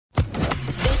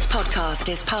podcast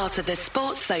is part of the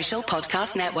Sports Social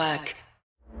Podcast Network.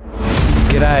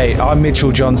 G'day, I'm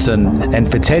Mitchell Johnson, and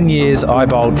for 10 years I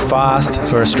bowled fast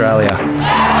for Australia.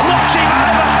 Knocks him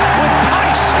over with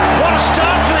pace. What a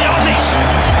start for the Aussies.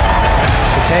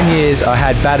 For 10 years I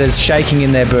had batters shaking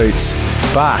in their boots,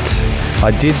 but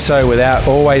I did so without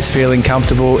always feeling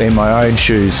comfortable in my own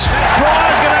shoes.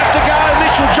 Pryor's going to have to go.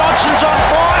 Mitchell Johnson's on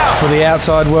fire. For the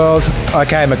outside world, I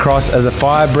came across as a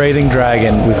fire-breathing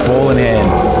dragon with ball in hand.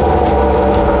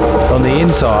 On the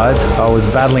inside, I was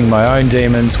battling my own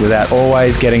demons without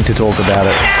always getting to talk about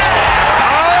it. Oh,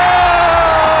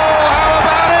 how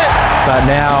about it? But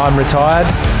now I'm retired,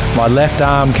 my left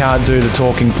arm can't do the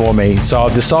talking for me, so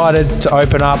I've decided to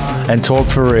open up and talk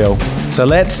for real. So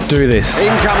let's do this.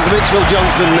 In comes Mitchell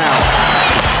Johnson now.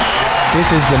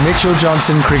 This is the Mitchell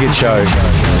Johnson Cricket Show.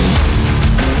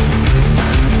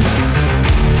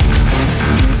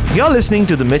 You're listening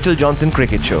to the Mitchell Johnson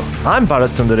Cricket Show. I'm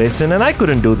Bharat Sundaresan, and I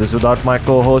couldn't do this without my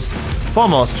co-host,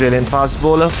 former Australian fast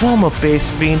bowler, former pace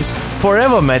fiend,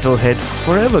 forever metalhead,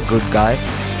 forever good guy,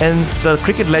 and the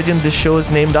cricket legend this show is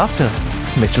named after,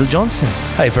 Mitchell Johnson.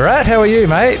 Hey Bharat, how are you,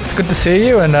 mate? It's good to see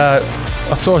you, and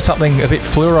I saw something a bit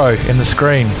fluoro in the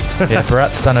screen. Yeah,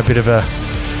 Bharat's done a bit of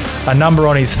a number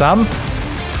on his thumb.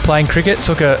 Playing cricket,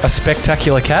 took a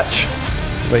spectacular catch.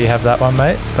 But you have that one,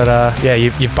 mate. But yeah,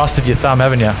 you've busted your thumb,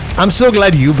 haven't you? I'm so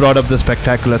glad you brought up the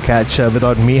spectacular catch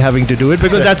without me having to do it,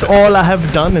 because that's all I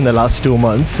have done in the last 2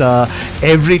 months.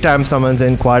 Every time someone's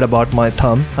inquired about my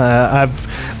thumb,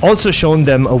 I've also shown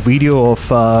them a video of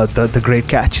the great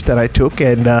catch that I took.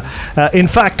 And in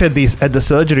fact, at the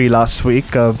surgery last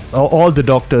week, all the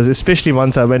doctors, especially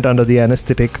once I went under the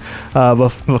anesthetic,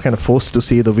 were kind of forced to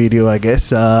see the video, I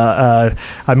guess. I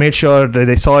made sure that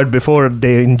they saw it before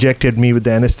they injected me with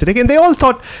the anesthetic, and they all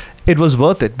thought it was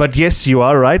worth it. But yes, you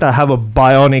are right, I have a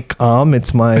bionic arm.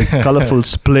 It's my colorful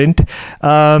splint,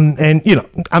 and you know,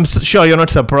 I'm sure you're not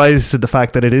surprised with the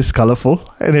fact that it is colorful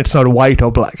and it's not white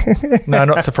or black. No,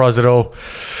 not surprised at all.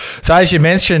 So as you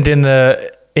mentioned in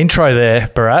the intro there,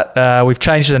 Bharat, we've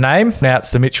changed the name. Now it's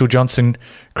the Mitchell Johnson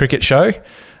Cricket Show.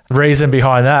 The reason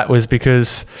behind that was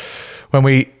because when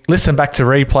we listen back to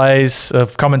replays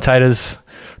of commentators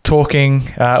talking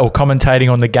or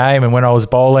commentating on the game, and when I was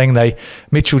bowling, they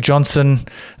Mitchell Johnson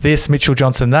this, Mitchell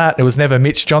Johnson that. It was never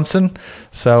Mitch Johnson.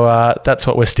 So that's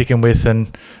what we're sticking with,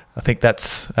 and I think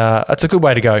that's a good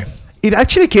way to go. It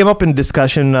actually came up in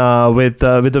discussion with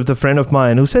a friend of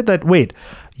mine who said that, wait,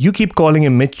 you keep calling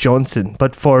him Mitch Johnson,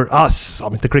 but for us, I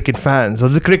mean, the cricket fans or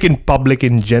the cricket public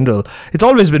in general, it's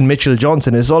always been Mitchell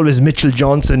Johnson. It's always Mitchell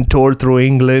Johnson toured through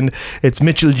England. It's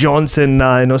Mitchell Johnson,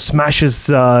 smashes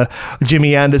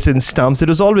Jimmy Anderson stumps. It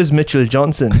was always Mitchell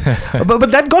Johnson.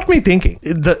 but that got me thinking.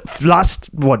 The last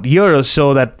year or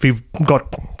so that we've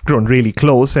grown really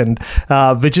close, and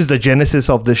which is the genesis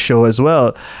of this show as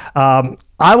well.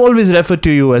 I've always referred to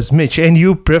you as Mitch, and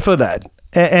you prefer that.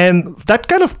 And that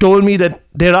kind of told me that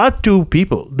there are two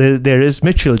people. There is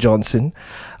Mitchell Johnson,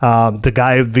 the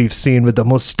guy we've seen with the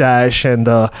mustache and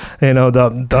the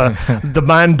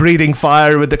man breathing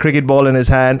fire with the cricket ball in his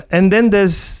hand. And then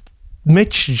there's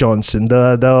Mitch Johnson,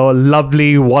 the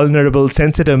lovely, vulnerable,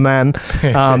 sensitive man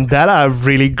that I've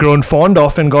really grown fond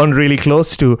of and gone really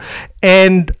close to.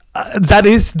 And that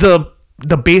is the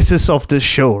basis of this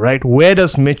show, right? Where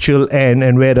does Mitchell end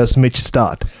and where does Mitch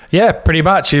start? Yeah, pretty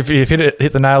much. You've hit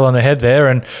the nail on the head there.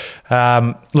 And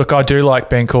look, I do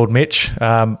like being called Mitch.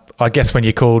 I guess when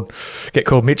you get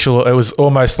called Mitchell, it was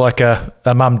almost like a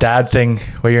mum-dad thing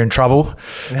where you're in trouble.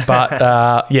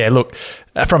 But yeah, look,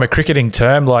 from a cricketing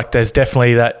term, like there's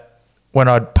definitely that. When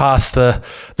I'd passed the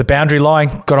boundary line,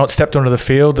 stepped onto the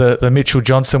field, the Mitchell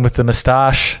Johnson with the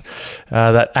moustache,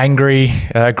 that angry,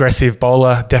 aggressive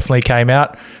bowler definitely came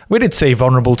out. We did see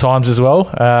vulnerable times as well,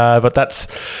 but that's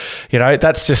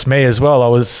just me as well. I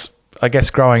was, I guess,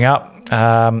 growing up,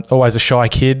 always a shy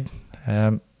kid,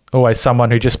 always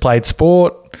someone who just played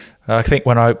sport. I think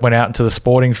when I went out into the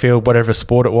sporting field, whatever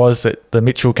sport it was, that the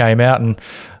Mitchell came out, and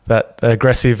that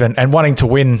aggressive and wanting to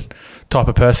win type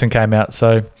of person came out.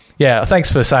 So yeah,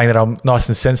 thanks for saying that I'm nice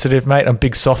and sensitive, mate. I'm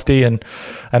big softy and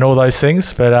all those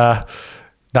things, but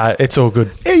no, it's all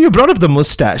good. Hey, you brought up the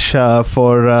mustache.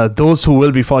 For those who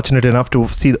will be fortunate enough to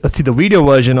see the video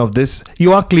version of this,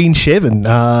 you are clean shaven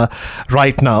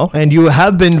right now, and you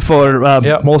have been for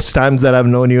most times that I've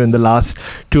known you in the last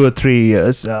 2 or 3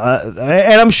 years. And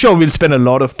I'm sure we'll spend a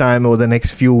lot of time over the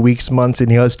next few weeks, months, and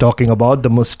years talking about the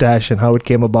mustache and how it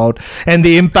came about and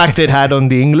the impact it had on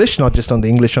the English, not just on the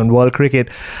English, on world cricket.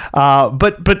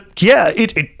 But yeah,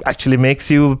 it actually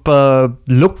makes you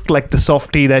look like the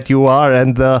softy that you are,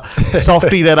 and the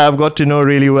softie that I've got to know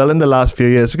really well in the last few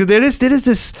years, because there is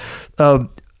this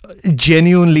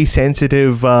genuinely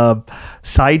sensitive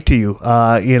side to you,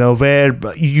 where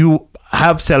you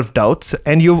have self-doubts,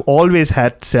 and you've always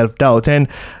had self-doubts, and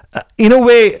in a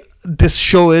way this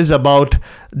show is about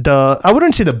I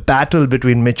wouldn't say the battle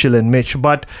between Mitchell and Mitch,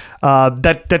 but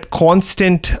that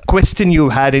constant question you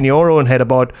had in your own head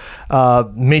about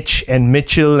Mitch and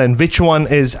Mitchell, and which one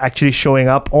is actually showing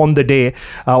up on the day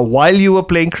while you were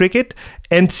playing cricket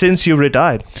and since you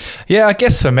retired. Yeah, I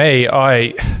guess for me,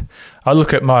 I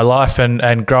look at my life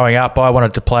and growing up, I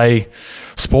wanted to play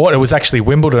sport. It was actually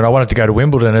Wimbledon. I wanted to go to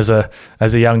Wimbledon as a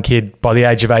young kid. By the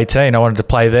age of 18, I wanted to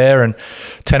play there, and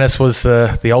tennis was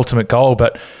the ultimate goal.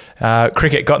 But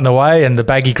cricket got in the way, and the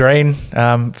baggy green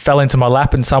fell into my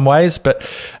lap in some ways. But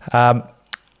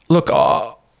look,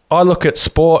 I look at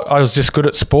sport. I was just good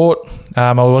at sport.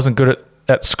 I wasn't good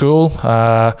at school.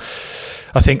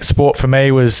 I think sport for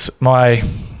me was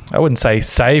I wouldn't say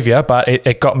saviour, but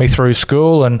it got me through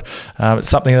school, and it's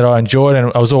something that I enjoyed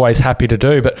and I was always happy to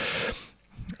do. But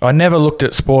I never looked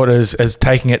at sport as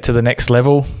taking it to the next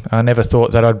level. I never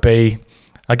thought that I'd be,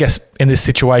 I guess, in this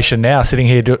situation now, sitting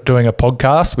here doing a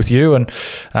podcast with you and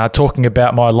talking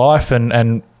about my life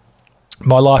and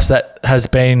my life that has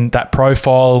been that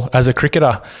profile as a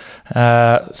cricketer.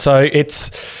 So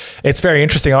it's very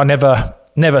interesting. I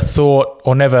never thought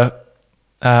or never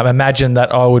imagined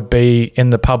that I would be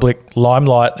in the public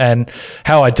limelight, and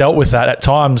how I dealt with that at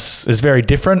times is very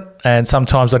different, and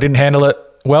sometimes I didn't handle it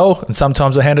well and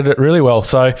sometimes I handled it really well.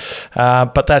 So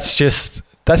but that's just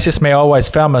me. I always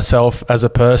found myself as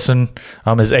a person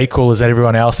as equal as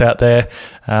everyone else out there,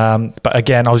 but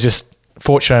again, I was just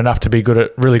fortunate enough to be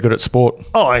really good at sport.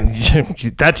 Oh, and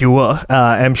that you were.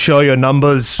 I'm sure your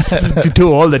numbers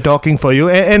do all the talking for you,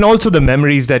 and also the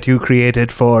memories that you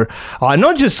created for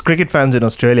not just cricket fans in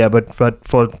Australia, but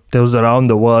for those around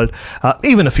the world,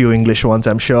 even a few English ones,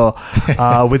 I'm sure,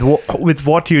 with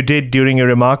what you did during your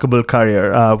remarkable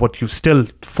career. What you still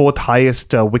fourth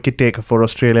highest wicket taker for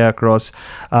Australia across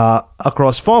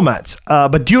formats.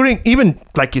 But during, even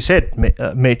like you said,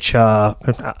 Mitch,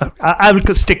 I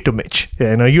will stick to Mitch.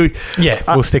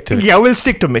 We'll stick to it. Yeah, we'll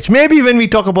stick to Mitch. Maybe when we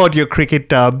talk about your cricket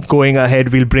going ahead,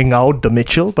 we'll bring out the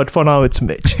Mitchell, but for now it's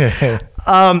Mitch.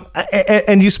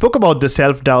 And you spoke about the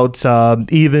self-doubts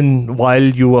even while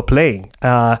you were playing.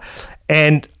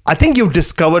 And I think you've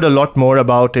discovered a lot more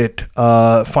about it,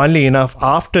 funnily enough,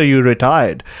 after you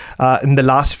retired. In the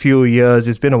last few years,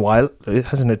 it's been a while,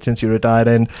 hasn't it, since you retired?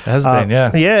 And it has been,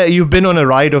 yeah. Yeah, you've been on a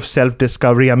ride of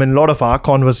self-discovery. I mean, a lot of our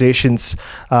conversations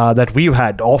that we've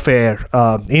had off-air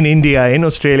in India, in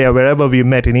Australia, wherever we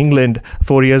met, in England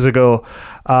 4 years ago,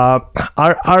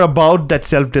 are about that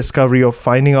self-discovery of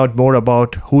finding out more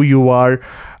about who you are,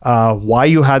 why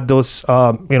you had those,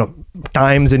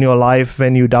 times in your life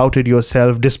when you doubted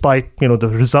yourself despite the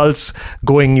results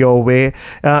going your way,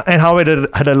 and how it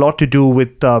had a lot to do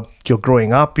with your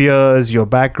growing up years, your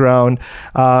background,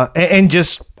 and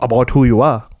just about who you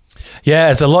are. Yeah,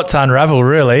 it's a lot to unravel,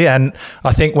 really. And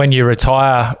I think when you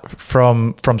retire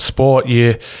from sport,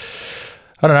 you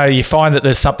find that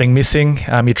there's something missing.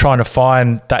 You're trying to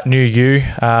find that new you.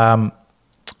 And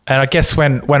I guess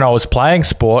when I was playing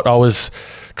sport, I was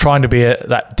trying to be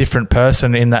that different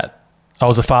person, in that I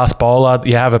was a fast bowler.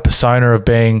 You have a persona of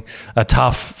being a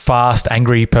tough, fast,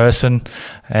 angry person,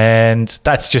 and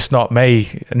that's just not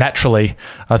me naturally.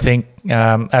 I think,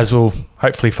 as we'll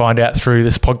hopefully find out through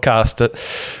this podcast, that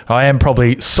I am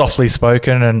probably softly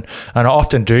spoken, and I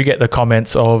often do get the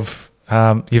comments of,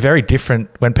 you're very different.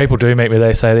 When people do meet me,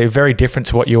 they say they're very different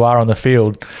to what you are on the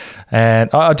field. And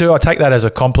I take that as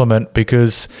a compliment,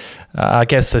 because I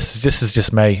guess this is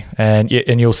just me, and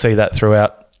you'll see that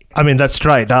throughout. I mean, that's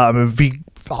right. I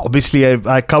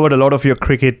covered a lot of your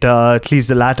cricket, at least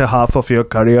the latter half of your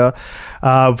career.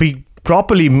 We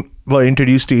properly were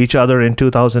introduced to each other in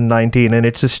 2019, and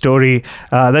it's a story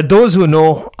that those who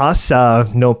know us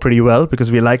know pretty well, because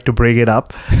we like to bring it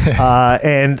up.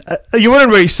 And you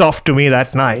weren't very soft to me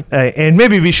that night, and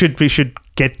maybe we should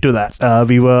get to that.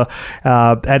 We were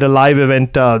at a live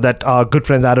event that our good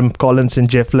friends Adam Collins and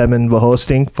Jeff Lemon were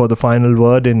hosting for the Final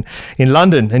Word in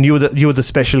London, and you were the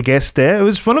special guest there. It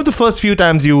was one of the first few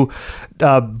times you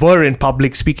were in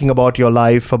public speaking about your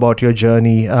life, about your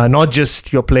journey, not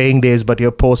just your playing days, but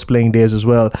your post-playing days as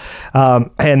well.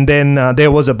 And then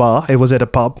there was a bar. It was at a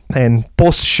pub, and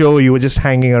post-show you were just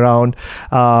hanging around,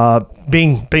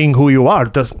 being who you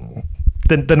are.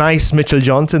 The nice Mitchell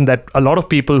Johnson that a lot of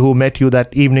people who met you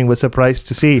that evening were surprised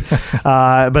to see.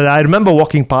 But I remember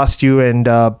walking past you, and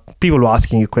people were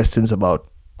asking you questions about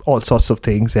all sorts of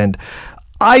things. And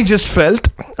I just felt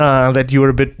that you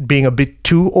were being a bit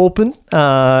too open,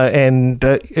 and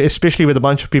especially with a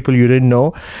bunch of people you didn't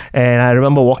know. And I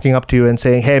remember walking up to you and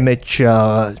saying, "Hey, Mitchell,"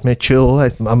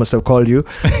 I must have called you.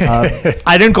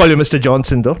 I didn't call you Mr.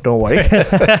 Johnson, though. Don't worry.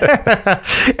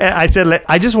 I said,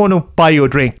 "I just want to buy you a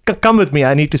drink. Come with me.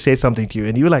 I need to say something to you."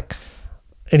 And you were like,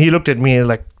 and he looked at me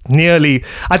like nearly.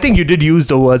 I think you did use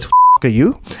the words "F***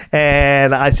 you,"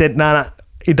 and I said, "Nah.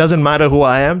 It doesn't matter who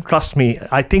I am. Trust me.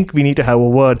 I think we need to have a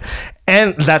word."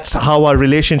 And that's how our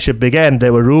relationship began.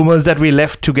 There were rumors that we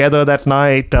left together that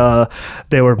night.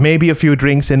 There were maybe a few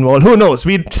drinks involved. Who knows?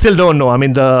 We still don't know. I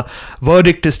mean, the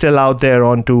verdict is still out there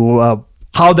on to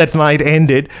how that night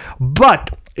ended. But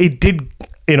it did,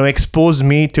 expose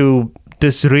me to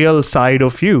this real side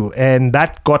of you, and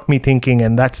that got me thinking.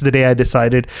 And that's the day I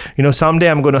decided, someday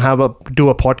I'm going to do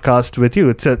a podcast with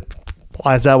you.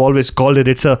 As I've always called it,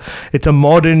 it's a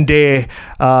modern day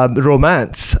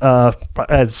romance.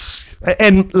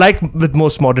 And like with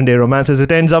most modern day romances,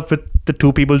 it ends up with the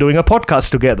two people doing a podcast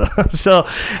together. So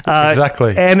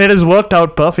exactly, and it has worked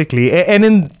out perfectly. And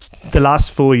in the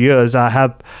last 4 years, I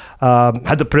have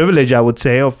had the privilege, I would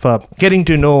say, of getting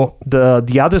to know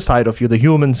the other side of you, the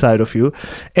human side of you.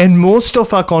 And most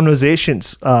of our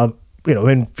conversations,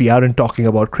 when we aren't talking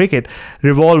about cricket,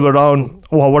 revolve around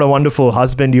what a wonderful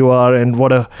husband you are and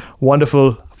what a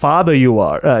wonderful father you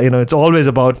are. It's always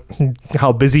about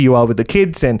how busy you are with the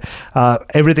kids and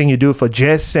everything you do for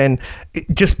Jess and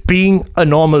just being a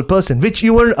normal person, which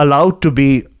you weren't allowed to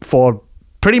be for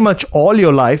pretty much all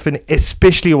your life, and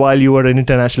especially while you were an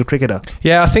international cricketer.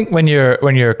 Yeah, I think when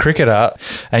you're a cricketer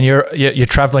and you're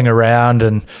traveling around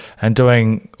and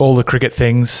doing all the cricket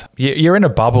things, you're in a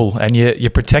bubble and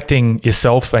you're protecting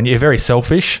yourself and you're very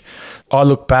selfish. I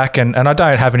look back and I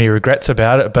don't have any regrets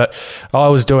about it, but I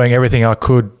was doing everything I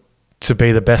could to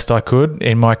be the best I could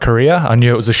in my career. I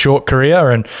knew it was a short career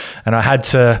and I had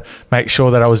to make sure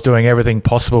that I was doing everything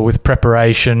possible with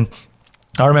preparation.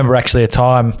 I remember actually a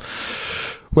time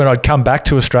when I'd come back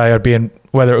to Australia, I'd be in,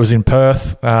 whether it was in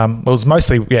Perth, it was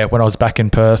mostly, when I was back in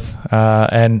Perth,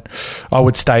 and I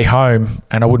would stay home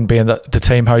and I wouldn't be in the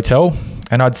team hotel.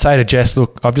 And I'd say to Jess,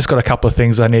 look, I've just got a couple of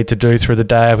things I need to do through the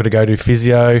day. I've got to go do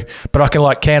physio, but I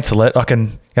can cancel it. I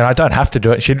can, I don't have to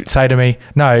do it. She'd say to me,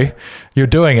 no, you're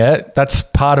doing it. That's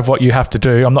part of what you have to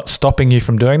do. I'm not stopping you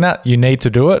from doing that. You need to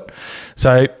do it.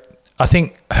 So I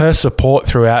think her support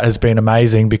throughout has been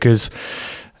amazing because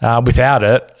without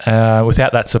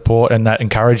that support and that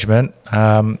encouragement,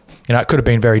 it could have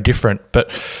been very different.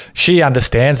 But she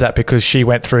understands that because she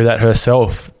went through that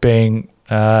herself, being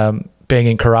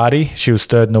in karate. She was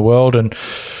third in the world, and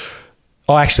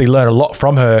I actually learned a lot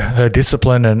from her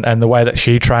discipline and the way that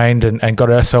she trained and got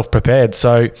herself prepared.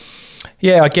 So,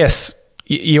 yeah, I guess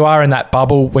you are in that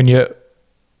bubble when you're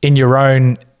in your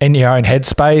own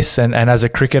headspace, and as a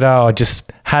cricketer, I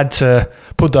just had to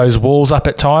put those walls up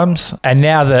at times. And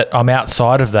now that I'm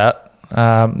outside of that,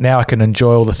 now I can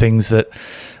enjoy all the things that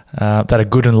are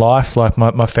good in life, like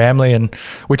my family, and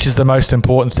which is the most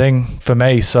important thing for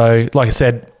me. So, like I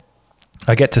said,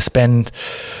 I get to spend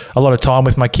a lot of time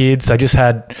with my kids. They just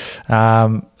had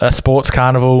a sports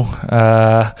carnival,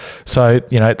 so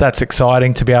that's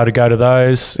exciting to be able to go to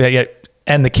those. Yeah,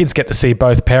 and the kids get to see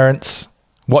both parents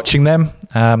watching them.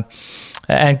 And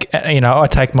I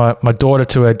take my daughter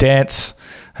to her dance,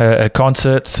 her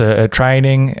concerts, her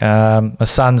training. My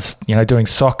son's, doing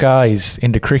soccer. He's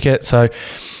into cricket. So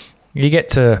you get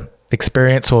to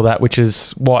experience all that, which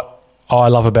is what I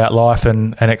love about life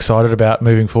and excited about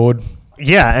moving forward.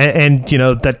 Yeah, and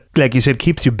that, like you said,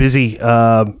 keeps you busy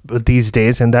these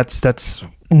days, and that's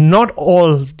not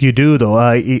all you do,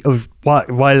 though.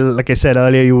 While, like I said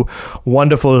earlier, you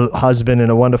wonderful husband and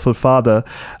a wonderful father,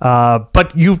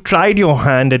 but you tried your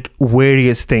hand at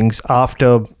various things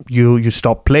after you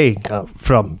stopped playing,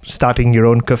 from starting your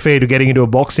own cafe to getting into a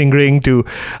boxing ring to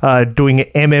doing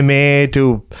MMA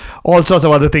to all sorts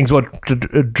of other things,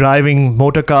 driving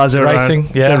motor cars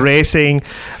around, racing,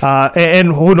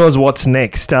 and who knows what's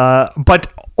next.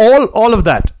 But all of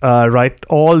that, right?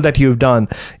 All that you've done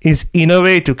is in a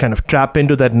way to kind of tap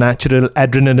into that natural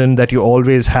adrenaline that you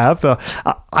always have.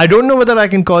 I don't know whether I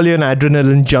can call you an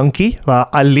adrenaline junkie.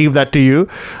 I'll leave that to you.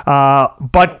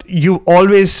 But you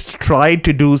always try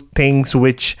to do things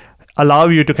which allow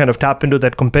you to kind of tap into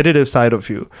that competitive side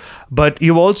of you. But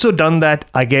you've also done that,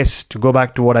 I guess, to go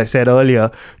back to what I said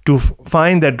earlier, to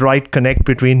find that right connect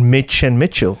between Mitch and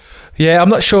Mitchell. Yeah, I'm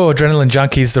not sure adrenaline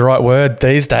junkie is the right word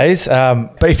these days.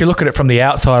 But if you look at it from the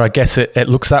outside, I guess it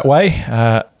looks that way.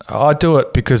 I do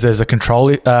it because there's a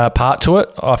control part to it.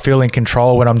 I feel in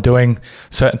control when I'm doing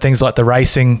certain things like the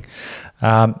racing.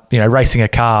 racing a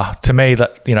car. To me,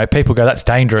 that people go, that's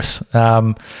dangerous.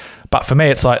 But for me,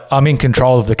 it's like I'm in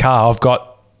control of the car. I've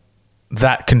got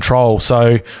that control.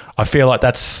 So I feel like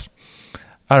that's,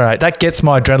 I don't know, that gets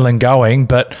my adrenaline going.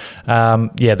 But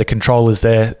the control is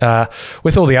there.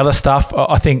 With all the other stuff,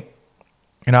 I think,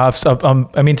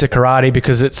 I'm into karate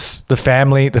because it's the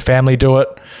family do it.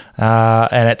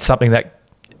 And it's something that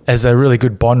is a really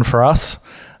good bond for us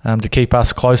to keep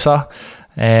us closer.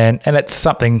 And it's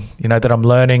something, that I'm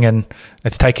learning, and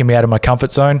it's taking me out of my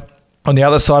comfort zone. On the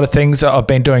other side of things, I've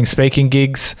been doing speaking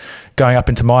gigs, going up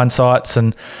into mine sites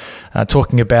and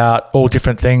talking about all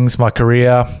different things, my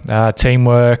career,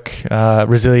 teamwork,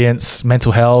 resilience,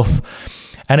 mental health.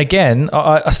 And again,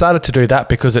 I started to do that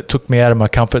because it took me out of my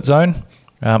comfort zone.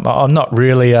 I'm not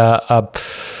really a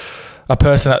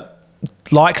person that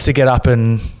likes to get up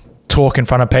and talk in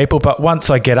front of people, but once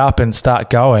I get up and start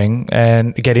going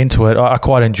and get into it, I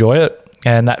quite enjoy it.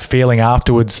 And that feeling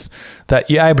afterwards that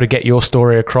you're able to get your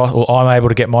story across, or I'm able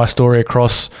to get my story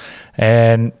across,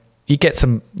 and you get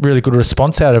some really good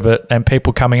response out of it, and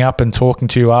people coming up and talking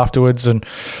to you afterwards, and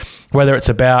whether it's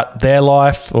about their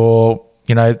life or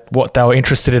what they were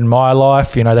interested in my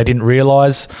life, they didn't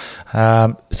realise.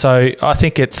 So I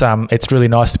think it's really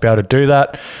nice to be able to do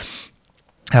that.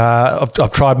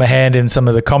 I've tried my hand in some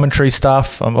of the commentary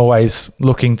stuff. I'm always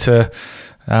looking to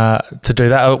do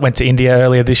that. I went to India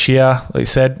earlier this year, like you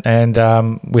said, and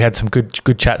we had some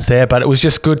good chats there. But it was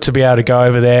just good to be able to go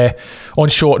over there on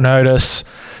short notice.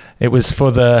 It was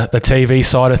for the TV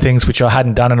side of things, which I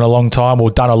hadn't done in a long time or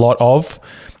done a lot of.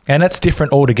 And that's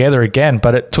different altogether again,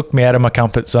 but it took me out of my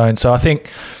comfort zone. So I think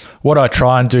what I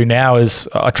try and do now is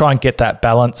I try and get that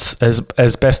balance as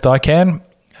best I can.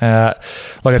 Like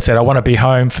I said, I want to be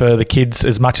home for the kids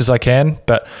as much as I can,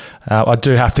 but I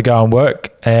do have to go and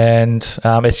work, and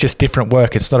it's just different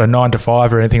work. It's not a 9 to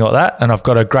 5 or anything like that. And I've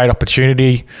got a great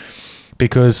opportunity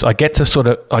because I get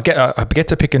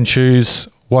to pick and choose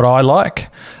what I like.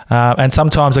 And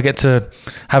sometimes I get to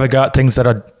have a go at things that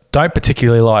I don't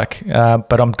particularly like,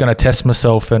 but I'm going to test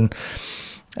myself. And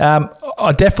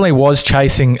I definitely was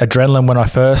chasing adrenaline when I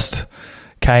first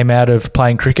came out of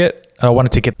playing cricket. I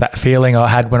wanted to get that feeling I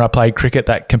had when I played cricket,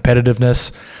 that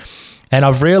competitiveness. And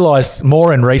I've realised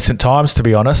more in recent times, to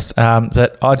be honest,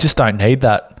 that I just don't need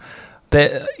that.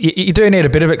 You do need a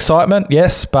bit of excitement,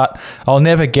 yes, but I'll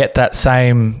never get that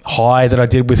same high that I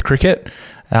did with cricket.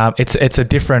 It's a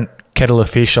different kettle of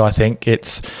fish, I think.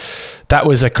 That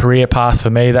was a career path for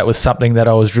me. That was something that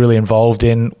I was really involved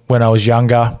in when I was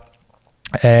younger.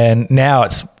 And now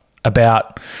it's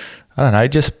about, I don't know,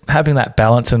 just having that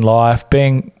balance in life,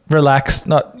 being relaxed.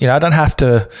 Not, I don't have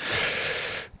to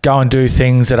go and do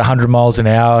things at 100 miles an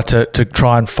hour to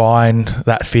try and find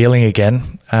that feeling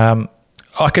again.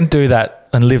 I can do that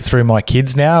and live through my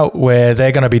kids now, where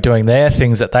they're going to be doing their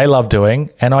things that they love doing,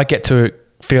 and I get to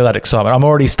feel that excitement. I'm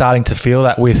already starting to feel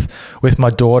that with my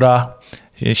daughter.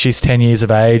 She's 10 years of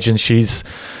age, and she's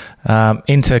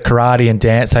into karate and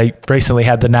dance. They recently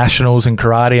had the nationals in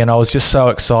karate, and I was just so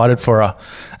excited for her.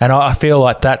 And I feel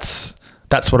like that's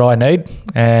what I need,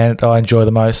 and I enjoy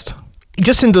the most.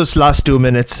 Just in those last 2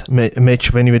 minutes,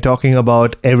 Mitch, when you were talking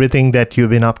about everything that you've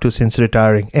been up to since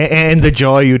retiring, and the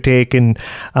joy you take in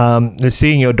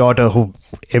seeing your daughter, who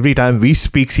every time we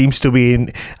speak seems to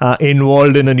be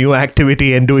involved in a new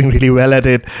activity and doing really well at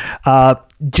it,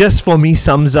 just for me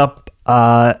sums up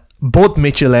both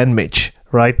Mitchell and Mitch,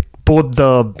 right? Both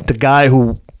the guy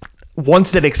who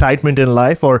wants that excitement in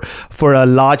life, or for a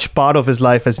large part of his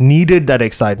life has needed that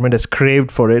excitement, has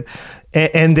craved for it,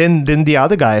 and then the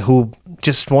other guy who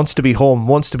just wants to be home,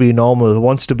 wants to be normal,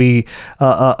 wants to be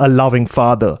a loving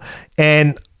father.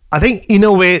 And I think in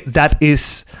a way that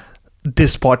is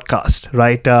this podcast,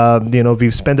 right?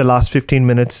 We've spent the last 15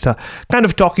 minutes kind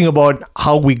of talking about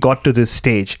how we got to this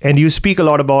stage. And you speak a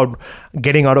lot about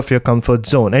getting out of your comfort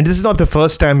zone. And this is not the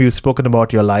first time you've spoken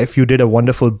about your life. You did a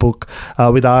wonderful book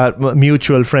with our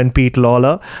mutual friend Pete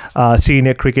Lawler,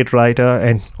 senior cricket writer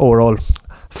and overall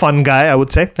fun guy, I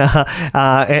would say.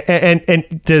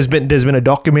 And there's been a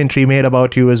documentary made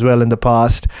about you as well in the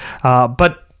past.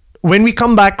 But when we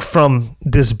come back from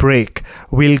this break,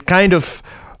 we'll kind of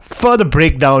further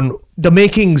break down the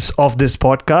makings of this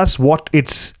podcast, what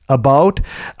it's about,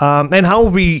 and how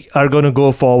we are going to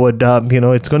go forward.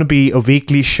 It's going to be a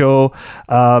weekly show.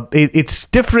 It's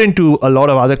different to a lot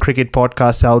of other cricket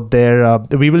podcasts out there.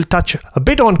 We will touch a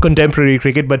bit on contemporary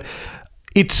cricket, but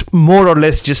it's more or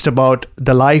less just about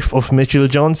the life of Mitchell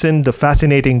Johnson, the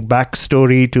fascinating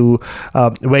backstory to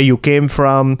where you came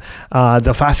from,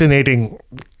 the fascinating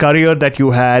career that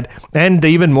you had, and the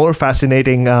even more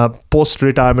fascinating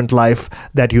post-retirement life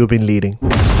that you've been leading.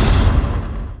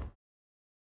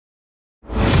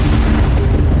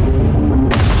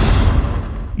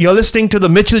 You're listening to the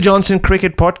Mitchell Johnson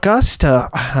Cricket Podcast.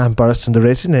 I'm Bharat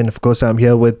Sundaresan, and of course, I'm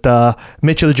here with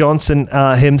Mitchell Johnson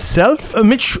himself.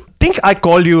 Mitch, I think I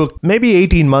called you maybe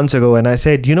 18 months ago, and I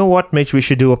said, you know what, Mitch, we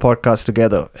should do a podcast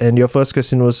together. And your first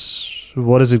question was,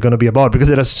 what is it going to be about? Because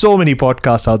there are so many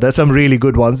podcasts out there, some really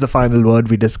good ones, The Final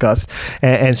Word we discussed,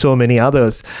 and so many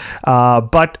others.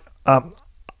 But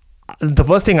the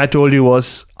first thing I told you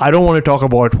was, I don't want to talk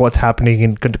about what's happening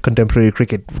in contemporary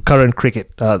cricket, current cricket.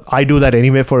 I do that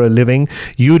anyway for a living.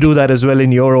 You do that as well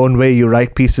in your own way. You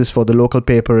write pieces for the local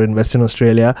paper in Western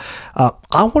Australia. I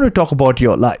want to talk about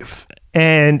your life.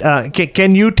 And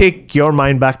can you take your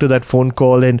mind back to that phone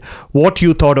call and what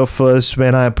you thought of first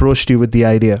when I approached you with the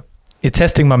idea? You're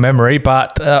testing my memory,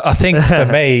 but I think for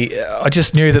me, I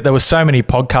just knew that there were so many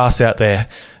podcasts out there.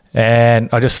 And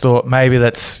I just thought maybe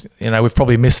that's, we've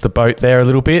probably missed the boat there a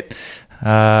little bit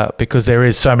because there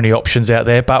is so many options out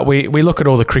there. But we look at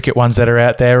all the cricket ones that are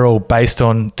out there, all based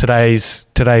on today's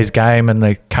game and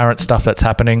the current stuff that's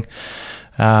happening.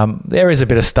 There is a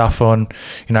bit of stuff on,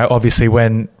 obviously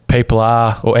when people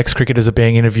are, or ex-cricketers are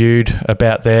being interviewed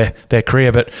about their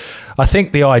career. But I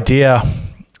think the idea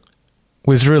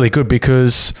was really good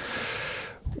because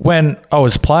when I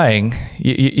was playing,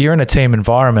 you're in a team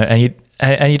environment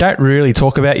and you don't really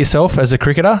talk about yourself as a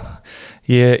cricketer.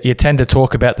 You tend to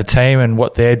talk about the team and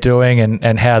what they're doing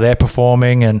and how they're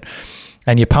performing and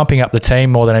you're pumping up the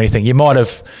team more than anything. You might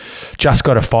have just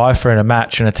got a fifer in a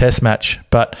match, in a test match,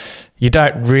 but you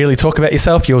don't really talk about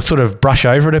yourself. You'll sort of brush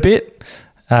over it a bit.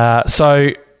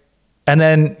 And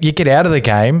then you get out of the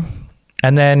game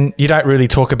and then you don't really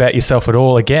talk about yourself at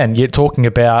all again. You're talking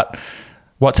about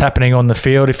what's happening on the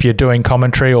field. If you're doing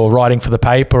commentary or writing for the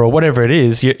paper or whatever it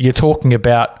is, you're talking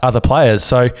about other players.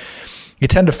 So you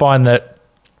tend to find that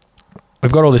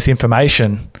we've got all this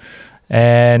information,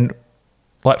 and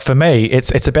like for me,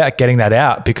 it's about getting that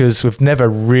out because we've never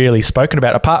really spoken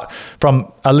about it, apart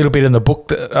from a little bit in the book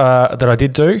that I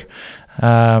did do,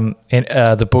 in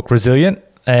the book Resilient,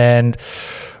 and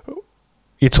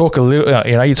you talk a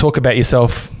little, you talk about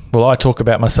yourself. Well, I talk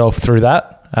about myself through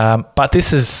that. But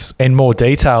this is in more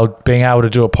detail, being able to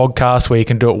do a podcast where you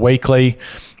can do it weekly.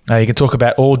 You can talk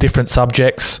about all different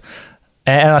subjects.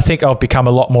 And I think I've become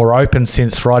a lot more open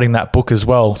since writing that book as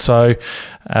well. So,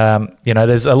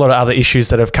 there's a lot of other issues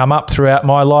that have come up throughout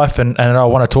my life and I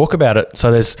want to talk about it.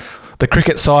 So there's the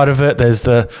cricket side of it. There's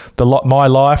my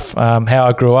life, how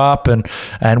I grew up and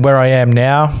where I am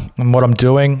now and what I'm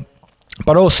doing.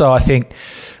 But also I think,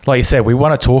 like you said, we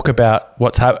want to talk about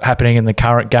what's happening in the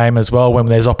current game as well when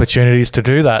there's opportunities to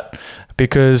do that,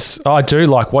 because I do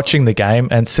like watching the game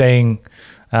and seeing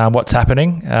what's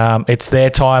happening. It's their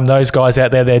time. Those guys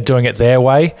out there, they're doing it their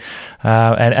way,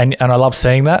 and I love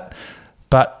seeing that.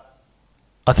 But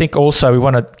I think also we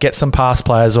want to get some past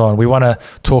players on. We want to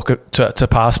talk to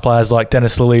past players like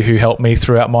Dennis Lillee, who helped me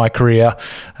throughout my career.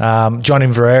 John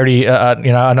Inverarity,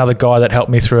 another guy that helped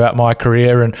me throughout my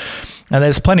career, and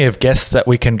there's plenty of guests that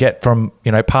we can get from,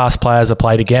 past players I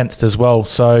played against as well.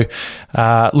 So,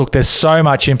 look, there's so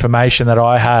much information that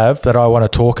I have that I want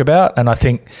to talk about. And I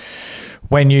think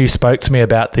when you spoke to me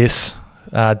about this,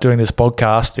 doing this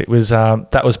podcast, it was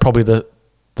that was probably the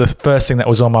first thing that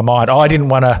was on my mind. I didn't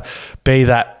want to be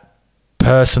that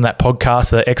person, that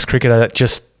podcaster, that ex-cricketer that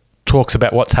just talks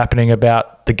about what's happening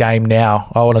about the game now.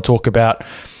 I want to talk about,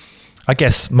 I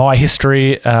guess, my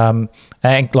history, and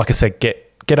like I said,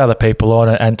 get other people on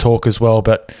and talk as well.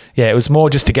 But yeah, it was more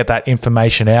just to get that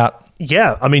information out.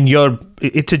 Yeah, I mean,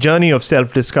 it's a journey of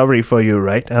self-discovery for you,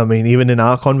 right? I mean, even in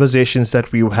our conversations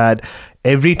that we've had,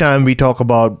 every time we talk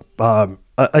about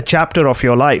a chapter of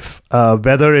your life,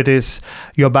 whether it is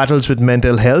your battles with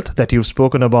mental health that you've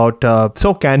spoken about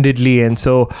so candidly and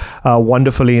so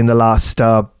wonderfully in the last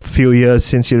few years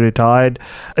since you retired,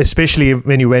 especially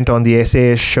when you went on the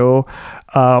SAS show,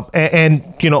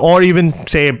 or even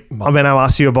say when I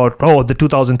asked you about the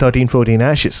 2013-14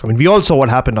 Ashes. I mean, we all saw what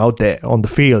happened out there on the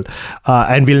field,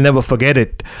 and we'll never forget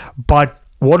it. But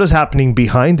what is happening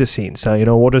behind the scenes?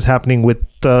 What is happening with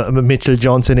Mitchell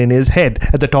Johnson in his head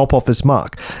at the top of his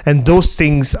mark? And those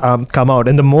things come out.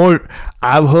 And the more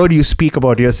I've heard you speak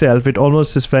about yourself, it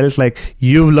almost has felt like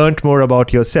you've learned more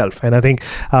about yourself. And I think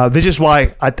which is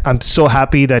why I'm so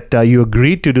happy that you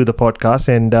agreed to do the podcast.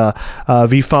 And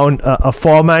we found a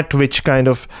format which kind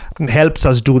of helps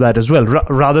us do that as well,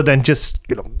 rather than just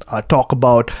talk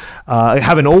about,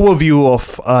 have an overview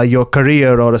of your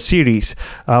career or a series.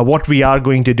 What we are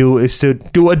going to do is to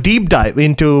do a deep dive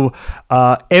into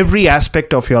every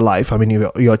aspect of your life. I mean,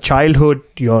 your childhood,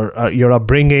 your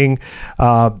upbringing,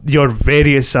 your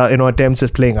various attempts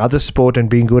at playing other sport and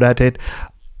being good at it,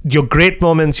 your great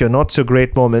moments, your not so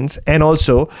great moments, and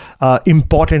also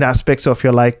important aspects of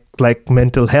your life, like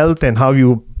mental health and how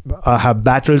you have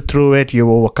battled through it, you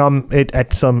overcome it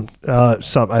at sometimes,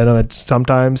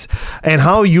 and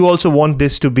how you also want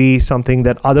this to be something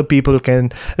that other people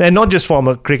can, and not just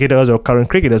former cricketers or current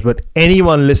cricketers, but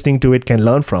anyone listening to it can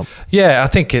learn from. Yeah, I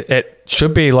think it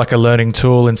should be like a learning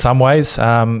tool in some ways.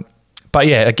 But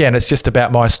yeah, again, it's just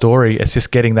about my story. It's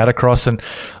just getting that across. And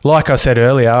like I said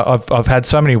earlier, I've had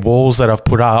so many walls that I've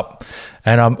put up,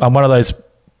 and I'm one of those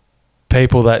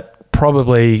people that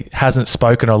probably hasn't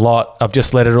spoken a lot. I've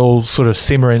just let it all sort of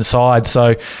simmer inside.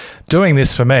 So doing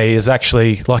this for me is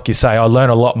actually, like you say, I learn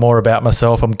a lot more about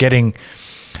myself. I'm getting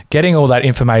all that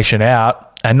information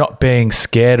out and not being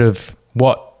scared of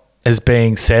what is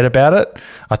being said about it.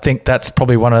 I think that's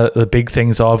probably one of the big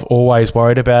things I've always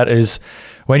worried about is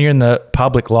when you're in the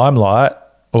public limelight,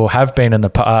 or have been in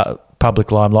the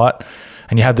public limelight,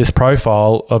 and you have this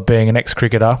profile of being an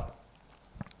ex-cricketer,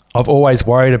 I've always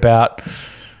worried about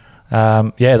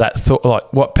that thought,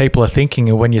 like what people are thinking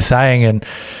and when you're saying, and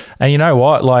you know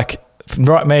what, like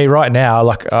right now,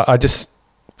 like I just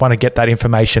want to get that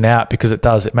information out because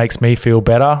it makes me feel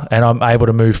better, and I'm able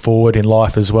to move forward in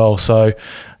life as well. So,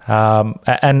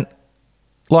 and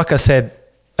like I said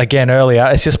again earlier,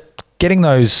 it's just getting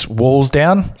those walls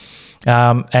down,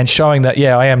 and showing that,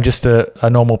 I am just a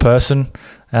normal person,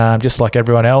 just like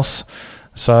everyone else.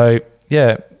 So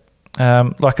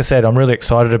like I said, I'm really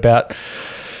excited about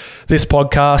this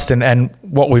podcast and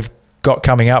what we've got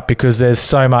coming up, because there's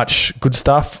so much good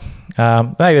stuff.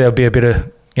 Maybe there'll be a bit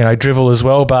of drivel as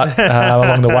well, but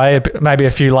along the way, maybe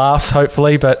a few laughs,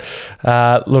 hopefully. But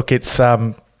look, it's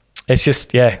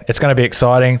just it's going to be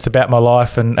exciting. It's about my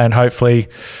life, and hopefully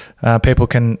people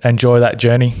can enjoy that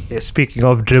journey. Yeah, speaking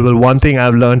of dribble, one thing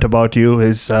I've learned about you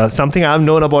is something I've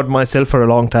known about myself for a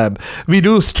long time. We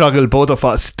do struggle, both of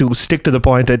us, to stick to the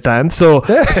point at times. So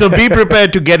be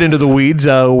prepared to get into the weeds.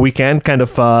 We can kind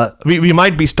of, we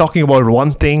might be talking about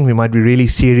one thing, we might be really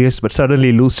serious, but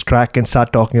suddenly lose track and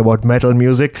start talking about metal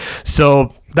music.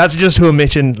 So that's just who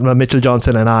Mitchell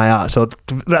Johnson and I are. So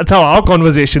that's how our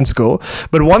conversations go.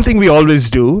 But one thing we always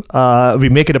do, we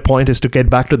make it a point, is to get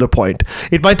back to the point.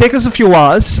 It might take us a few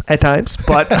hours at times,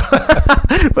 but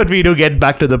but we do get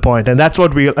back to the point, and that's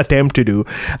what we'll attempt to do.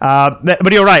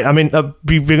 But you're right. I mean,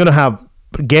 we're going to have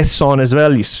guests on as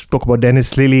well. You spoke about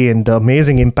Dennis Lillee and the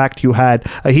amazing impact he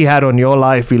had on your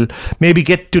life. We'll maybe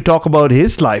get to talk about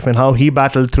his life and how he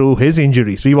battled through his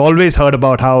injuries. We've always heard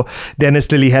about how Dennis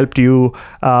Lillee helped you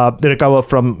recover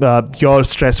from your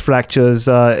stress fractures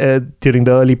during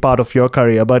the early part of your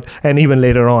career, and even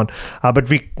later on. But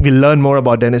we'll learn more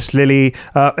about Dennis Lillee,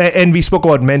 and we spoke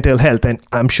about mental health, and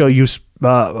I'm sure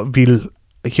we'll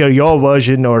hear your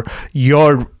version or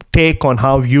your take on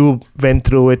how you went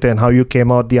through it and how you came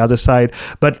out the other side.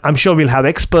 But I'm sure we'll have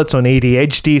experts on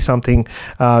ADHD, something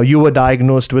you were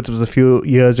diagnosed with, was a few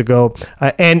years ago,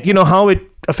 and how it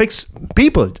affects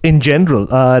people in general,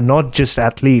 not just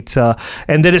athletes.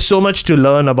 And there is so much to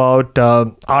learn about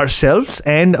ourselves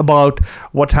and about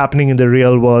what's happening in the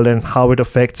real world and how it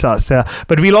affects us.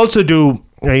 But we'll also do,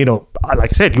 like I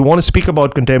said, you want to speak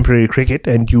about contemporary cricket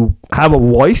and you have a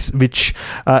voice which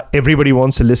everybody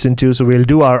wants to listen to. So we'll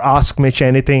do our Ask Mitch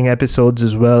Anything episodes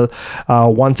as well,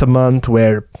 once a month,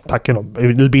 where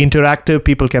it will be interactive.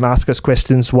 People can ask us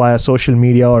questions via social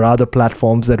media or other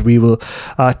platforms that we will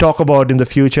talk about in the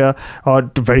future,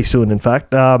 or very soon, in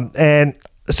fact. And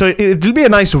so it will be a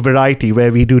nice variety where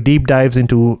we do deep dives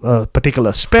into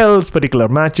particular spells, particular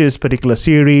matches, particular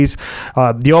series,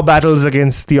 your battles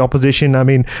against the opposition. I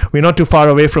mean, we're not too far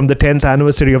away from the 10th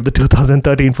anniversary of the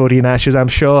 2013-14 Ashes. I'm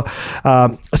sure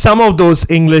some of those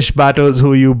English batters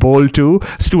who you bowled to,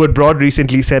 Stuart Broad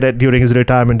recently said it during his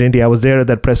retirement in India. I was there at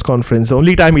that press conference. The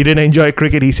only time he didn't enjoy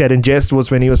cricket, he said in jest,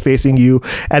 was when he was facing you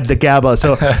at the Gabba.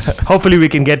 So hopefully we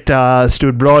can get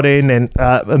Stuart Broad in, and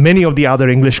many of the other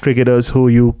English cricketers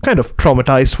who you kind of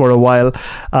traumatized for a while,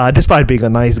 despite being a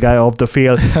nice guy off the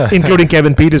field, including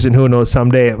Kevin Peterson, who knows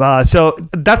someday. So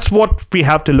that's what we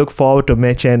have to look forward to,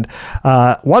 Mitch. And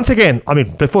once again, I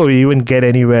mean, before we even get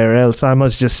anywhere else, I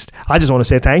just want to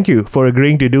say thank you for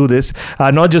agreeing to do this,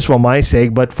 not just for my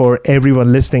sake, but for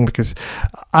everyone listening, because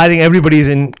I think everybody's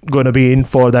going to be in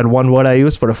for that one word I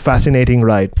use, for a fascinating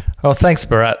ride. Well, thanks,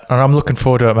 Bharat, and I'm looking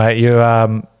forward to it, mate.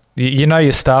 You know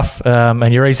your stuff,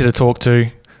 and you're easy to talk to.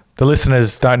 The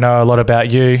listeners don't know a lot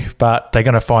about you, but they're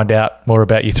going to find out more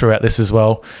about you throughout this as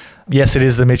well. Yes, it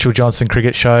is the Mitchell Johnson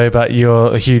Cricket Show, but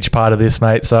you're a huge part of this,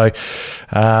 mate. So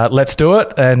let's do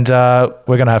it, and we're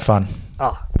going to have fun.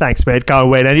 Oh, thanks, mate. Can't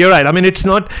wait. And you're right. I mean,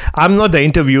 I'm not the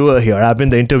interviewer here. I've been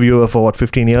the interviewer for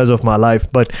 15 years of my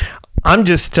life, but I'm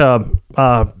just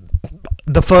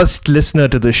the first listener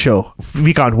to the show.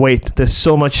 We can't wait. There's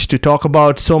so much to talk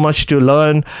about, so much to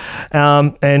learn,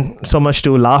 and so much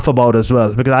to laugh about as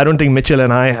well. Because I don't think Mitchell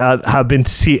and I have been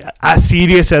as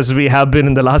serious as we have been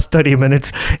in the last 30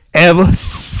 minutes ever.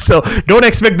 So don't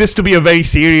expect this to be a very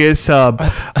serious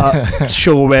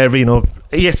show where,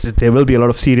 yes, there will be a lot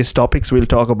of serious topics we'll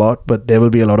talk about, but there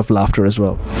will be a lot of laughter as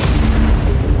well.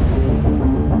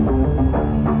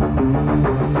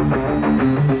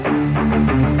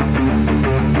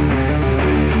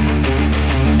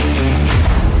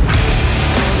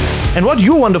 And what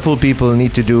you wonderful people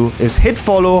need to do is hit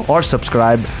follow or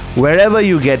subscribe wherever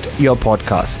you get your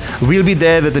podcasts. We'll be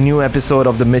there with a new episode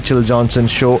of The Mitchell Johnson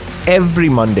Show every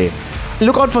Monday.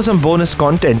 Look out for some bonus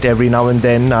content every now and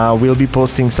then. We'll be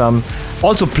posting some.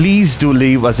 Also, please do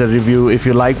leave us a review if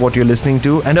you like what you're listening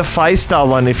to, and a 5-star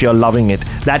one if you're loving it.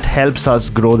 That helps us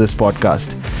grow this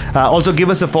podcast. Also, give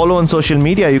us a follow on social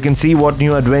media. You can see what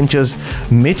new adventures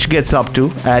Mitch gets up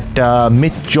to at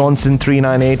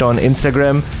MitchJohnson398 on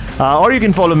Instagram. Or you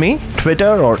can follow me,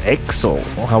 Twitter or X, or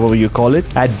however you call it,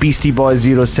 at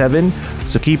BeastieBoy07.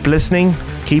 So keep listening,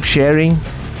 keep sharing,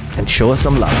 and show us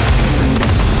some love.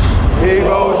 He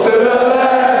goes to the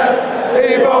left,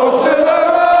 he goes to the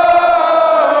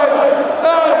right,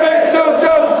 and Mitchell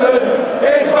Johnson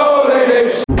is holding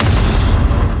his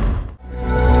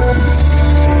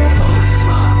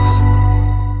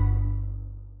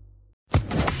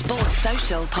Sports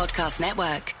Social Podcast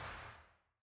Network.